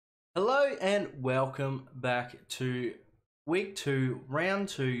Hello and welcome back to week 2, round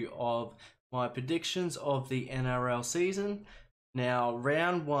 2 of my predictions of the NRL season. Now,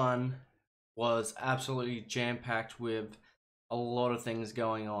 round 1 was absolutely jam packed with a lot of things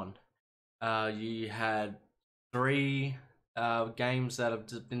going on. You had three games that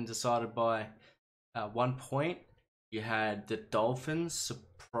have been decided by 1 point. You had the Dolphins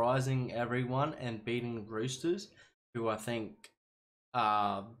surprising everyone and beating Roosters, who I think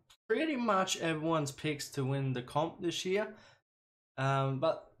pretty much everyone's picks to win the comp this year.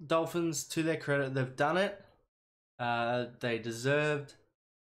 But Dolphins, to their credit, they've done it. They deserved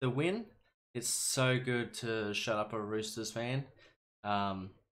the win. It's so good to shut up a Roosters fan. And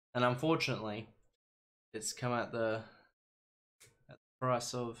unfortunately, it's come at the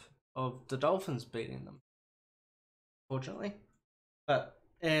price of the Dolphins beating them. Fortunately.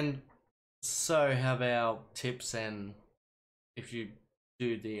 And so have our tips, and if you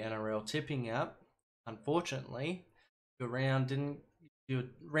do the NRL tipping app, unfortunately, your round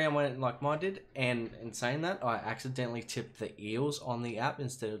went like mine did, and in saying that, I accidentally tipped the Eels on the app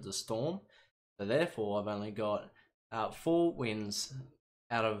instead of the Storm. So therefore, I've only got 4 wins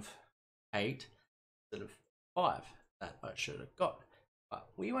out of 8 instead of 5 that I should have got. But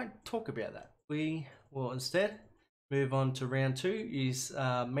we won't talk about that. We will instead move on to round 2.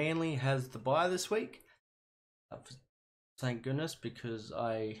 Manly has the bye this week. Thank goodness, because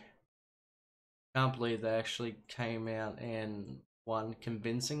I can't believe they actually came out and won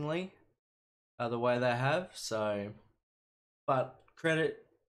convincingly the way they have. But credit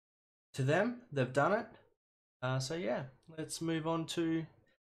to them, they've done it. So yeah, let's move on to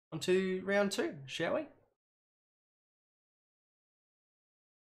round 2, shall we?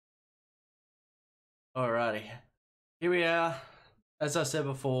 Alrighty, here we are. As I said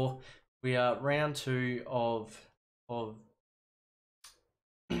before, we are round 2 of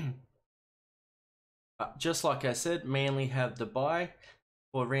just like I said, Manly have the bye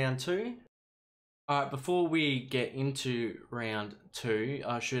for round 2. Alright, before we get into round 2,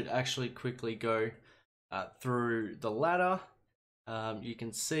 I should actually quickly go through the ladder. You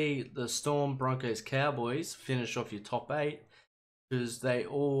can see the Storm, Broncos, Cowboys finish off your top 8 because they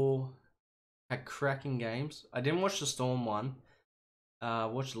all had cracking games. I didn't watch the Storm one.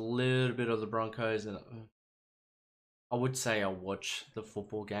 Watched a little bit of the Broncos, and I would say I watch the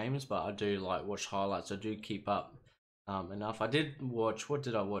football games, but I do like watch highlights. I do keep up enough. I did watch. What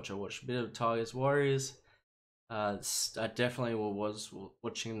did I watch? I watched a bit of Tigers Warriors. I definitely was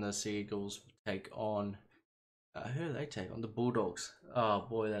watching the Seagulls take on. Who do they take on? The Bulldogs. Oh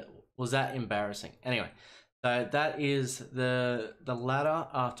boy, that was embarrassing. Anyway, so that is the ladder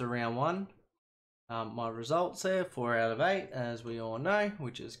after round 1. My results there, 4 out of 8, as we all know,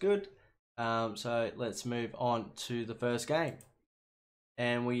 which is good. So let's move on to the first game.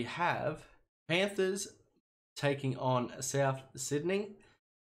 And we have Panthers taking on South Sydney.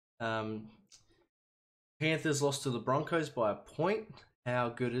 Panthers lost to the Broncos by a point. How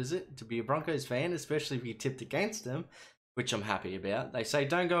good is it to be a Broncos fan, especially if you tipped against them, which I'm happy about. They say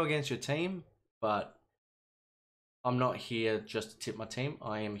don't go against your team, but I'm not here just to tip my team.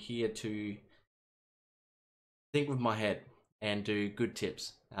 I am here to think with my head and do good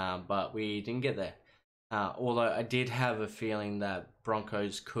tips. But we didn't get there. Although I did have a feeling that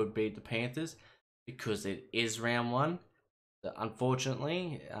Broncos could beat the Panthers because it is round 1.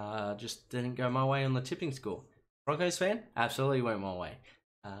 Unfortunately, just didn't go my way on the tipping score. Broncos fan, absolutely went my way,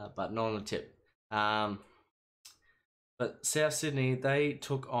 but not on the tip. But South Sydney, they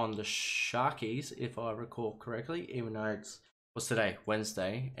took on the Sharkies, if I recall correctly, even though what's today?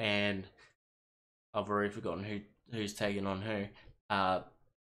 Wednesday, and I've already forgotten who's taking on who.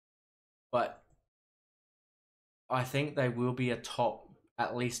 But I think they will be at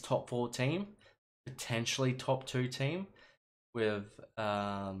least top 4 team, potentially top 2 team. With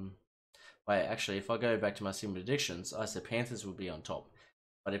wait, actually, if I go back to my sim predictions, I said Panthers will be on top.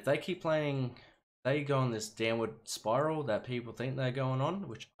 But if they keep playing, they go on this downward spiral that people think they're going on,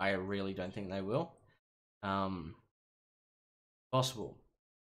 which I really don't think they will. Possible.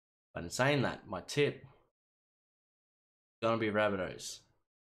 But in saying that, my tip is gonna be Rabbitohs.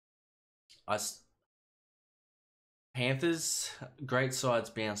 Panthers, great sides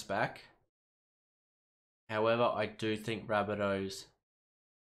bounce back. However, I do think Rabbitohs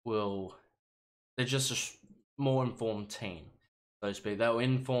they're just a more informed team, so to speak. They were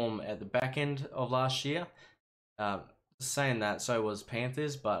in form at the back end of last year. Saying that, so was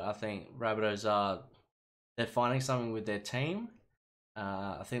Panthers, but I think Rabbitohs they're finding something with their team.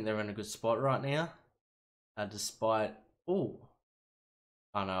 I think they're in a good spot right now. Despite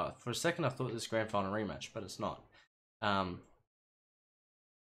I know, for a second I thought this grand final rematch, but it's not.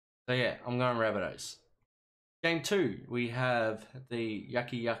 So So yeah, I'm going Rabbitohs. Game 2, we have the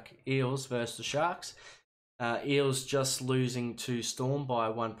Yucky Yuck Eels versus the Sharks. Eels just losing to Storm by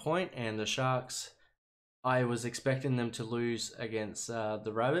 1 point, and the Sharks, I was expecting them to lose against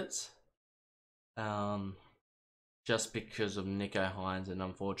the Rabbits, just because of Nico Hines, and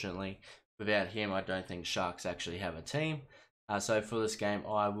unfortunately, without him, I don't think Sharks actually have a team. So for this game,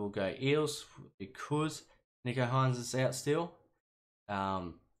 I will go Eels because Nico Hines is out still.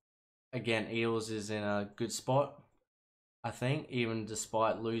 Again, Eels is in a good spot, I think, even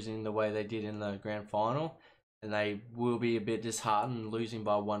despite losing the way they did in the grand final, and they will be a bit disheartened losing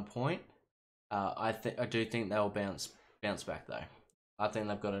by 1 point. I do think they'll bounce back though. I think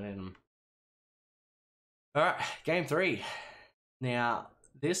they've got it in them. All right, game 3. Now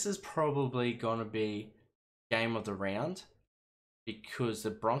this is probably gonna be game of the round because the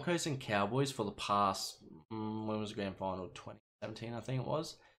Broncos and Cowboys for the past when was the grand final? 2017, I think it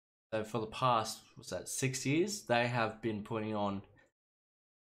was. So for the past, what's that, 6 years, they have been putting on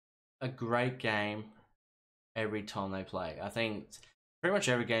a great game every time they play. I think pretty much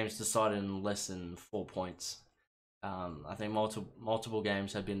every game is decided in less than 4 points. I think multiple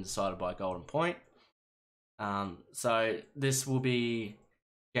games have been decided by golden point. So this will be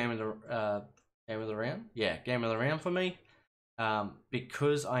game of the round. Yeah, game of the round for me.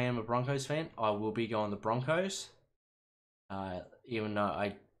 Because I am a Broncos fan, I will be going the Broncos. Even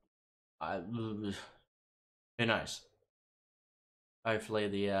though who knows? Hopefully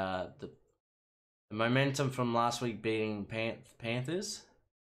the momentum from last week beating Panthers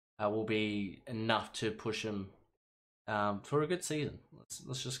will be enough to push them for a good season.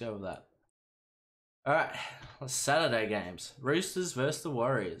 Let's just go with that. All right, Saturday games: Roosters versus the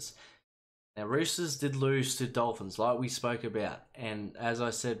Warriors. Now Roosters did lose to Dolphins, like we spoke about, and as I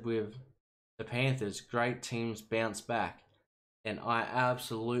said with the Panthers, great teams bounce back. And I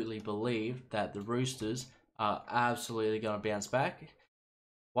absolutely believe that the Roosters are absolutely going to bounce back.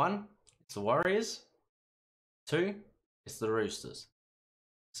 1, it's the Warriors. 2, it's the Roosters.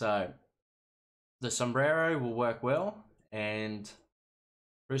 So the sombrero will work well, and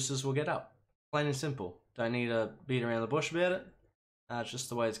Roosters will get up. Plain and simple. Don't need to beat around the bush about it. It's just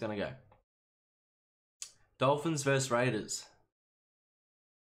the way it's going to go. Dolphins versus Raiders.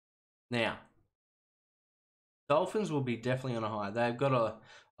 Now, Dolphins will be definitely on a high. They've got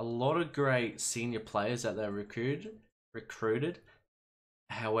a lot of great senior players that they recruited.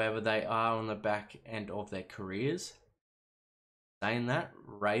 However, they are on the back end of their careers. Saying that,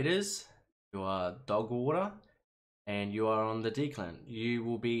 Raiders, you are dog water, and you are on the decline. You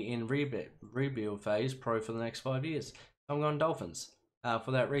will be in rebuild phase, pro for the next 5 years. I'm going Dolphins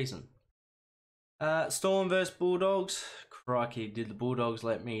for that reason. Storm versus Bulldogs. Crikey, did the Bulldogs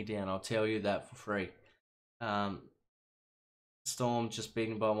let me down? I'll tell you that for free. Storm just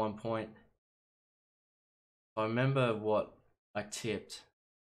beaten by 1 point. I remember what I tipped.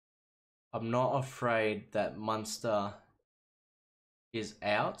 I'm not afraid that Munster is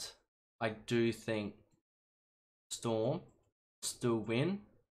out. I do think Storm still win.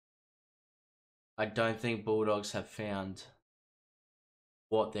 I don't think Bulldogs have found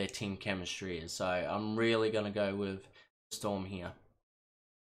what their team chemistry is. So I'm really going to go with Storm here.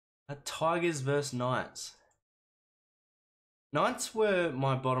 Tigers versus Knights. Knights were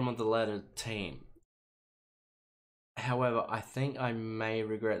my bottom of the ladder team. However, I think I may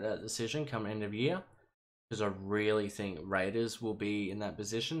regret that decision come end of year, because I really think Raiders will be in that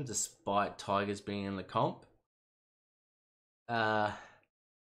position despite Tigers being in the comp.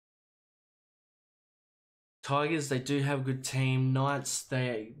 Tigers, they do have a good team. Knights,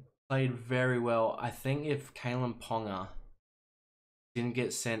 they played very well. I think if Kalen Ponga didn't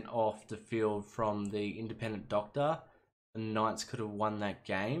get sent off the field from the independent doctor, the Knights could have won that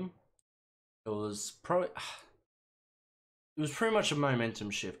game. It was pretty much a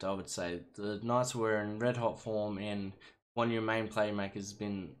momentum shift, I would say. The Knights were in red hot form, and one of your main playmakers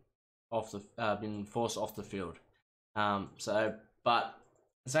been forced off the field. But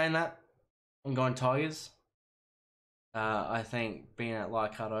saying that, I'm going Tigers. I think being at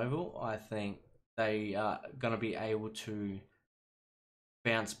Leichhardt Oval, I think they are going to be able to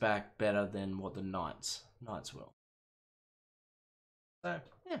bounce back better than what the Knights will. So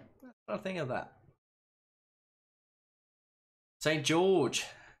yeah, that's what I think of that. St. George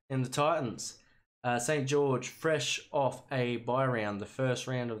and the Titans. St. George fresh off a bye round, the first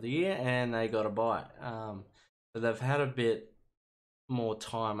round of the year, and they got a bye. So they've had a bit more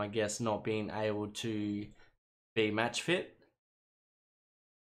time, I guess, not being able to be match fit.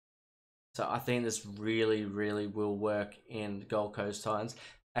 So I think this really, really will work in the Gold Coast Titans.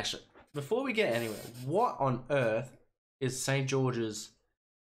 Actually, before we get anywhere, what on earth is St. George's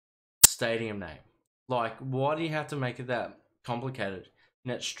stadium name. Like, why do you have to make it that complicated?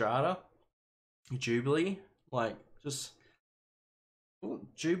 Net Strata, Jubilee, like, just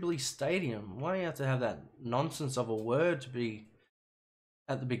Jubilee Stadium. Why do you have to have that nonsense of a word to be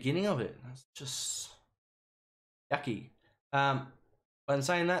at the beginning of it? That's just yucky. But in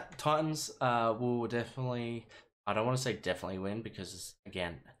saying that, Titans will definitely, I don't want to say definitely win, because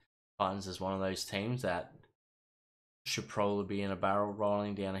again, Titans is one of those teams that should probably be in a barrel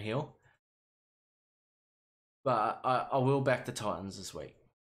rolling down a hill. But I will back the Titans this week.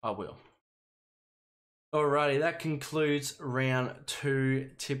 I will. Alrighty, that concludes round 2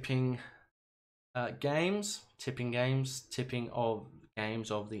 tipping games of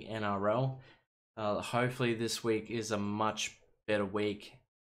games of the NRL. Hopefully this week is a much better week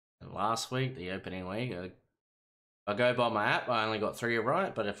than last week, the opening week. If I go by my app, I only got 3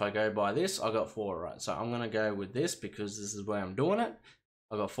 right, but if I go by this, I got 4 right. So I'm going to go with this because this is where I'm doing it.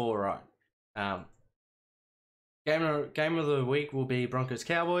 I got 4 right. Game of the week will be Broncos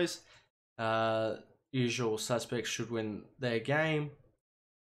Cowboys. Usual suspects should win their game.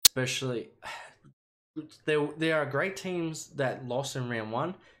 Especially, there are great teams that lost in round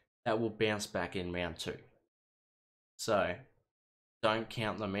 1 that will bounce back in round 2. So, don't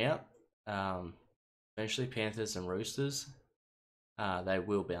count them out. Especially Panthers and Roosters. They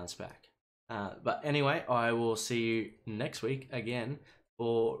will bounce back. But anyway, I will see you next week again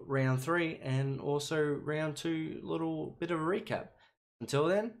for round 3 and also round 2, little bit of a recap. Until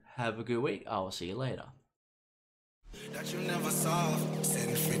then, have a good week. I will see you later. That you never solve.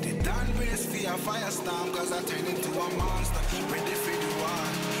 Send for the down race for your firestorm, cause I turn into a monster. Ready for the war.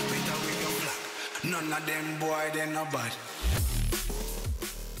 Better with your black. None of them boy, they no bad.